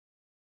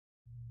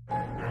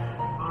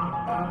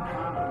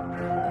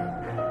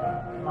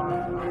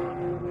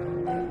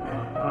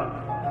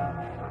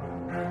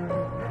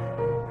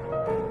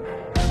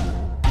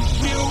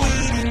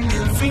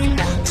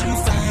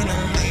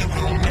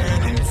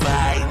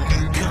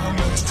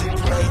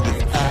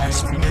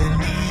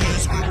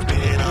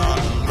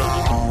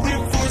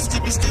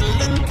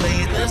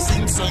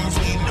Songs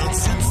we know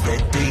since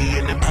that day,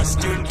 and the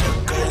master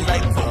took our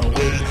life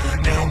away.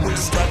 Now we're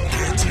stuck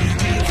here to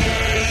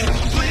decay.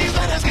 Please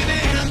let us get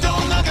in,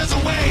 don't knock us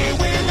away.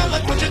 We're not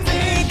like what you're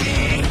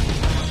thinking.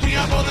 We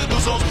have all the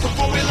new souls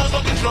before we lost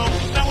all control.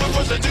 Now we're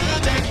forced to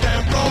take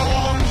that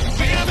role.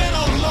 We have been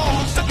all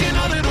alone, stuck in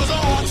our little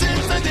zone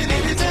since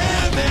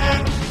 1987,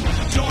 man.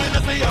 Join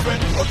us for your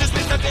friend, or just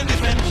be stuck in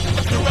defend.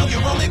 After all,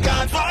 you've only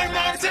got 5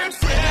 nights and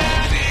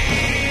Freddy's.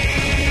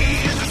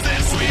 Is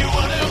this where you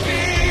wanna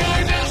be?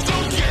 I just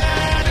don't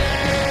get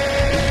it.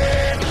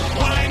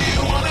 Why do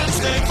you wanna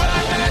stay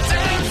 5 nights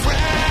and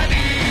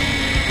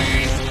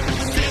Freddy's?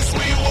 Is this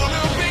where you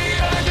wanna be?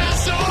 I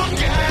just don't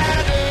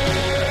get it.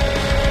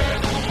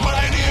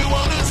 Why do you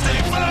wanna stay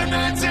 5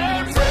 nights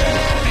and Freddy's?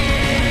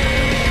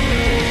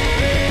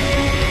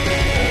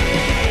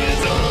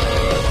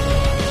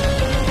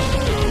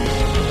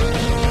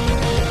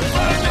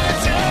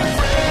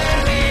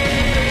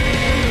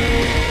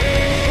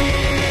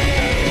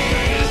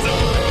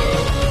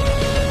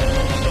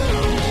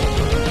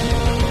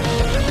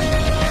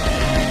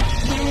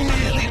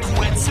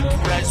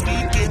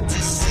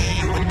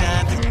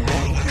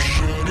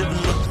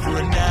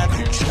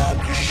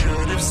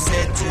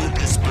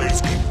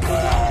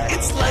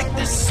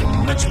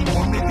 Much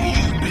more, maybe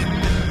you've been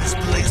in this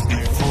place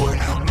before.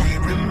 We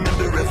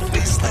remember a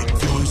face like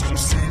yours. You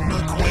seem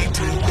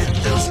acquainted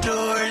with those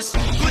doors.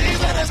 Please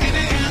let us get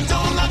in,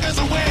 don't knock us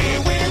away.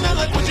 We're not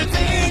like what you're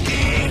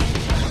thinking.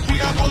 We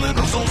are poor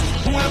little souls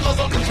who have lost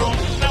all control.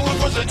 Now we're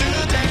forced to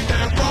take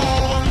that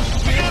role.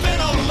 We have been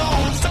all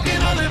alone, stuck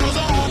in our little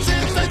zone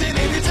since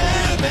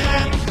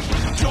 1987.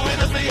 Join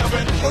us for your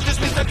friend, or just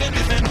be stuck in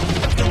defense.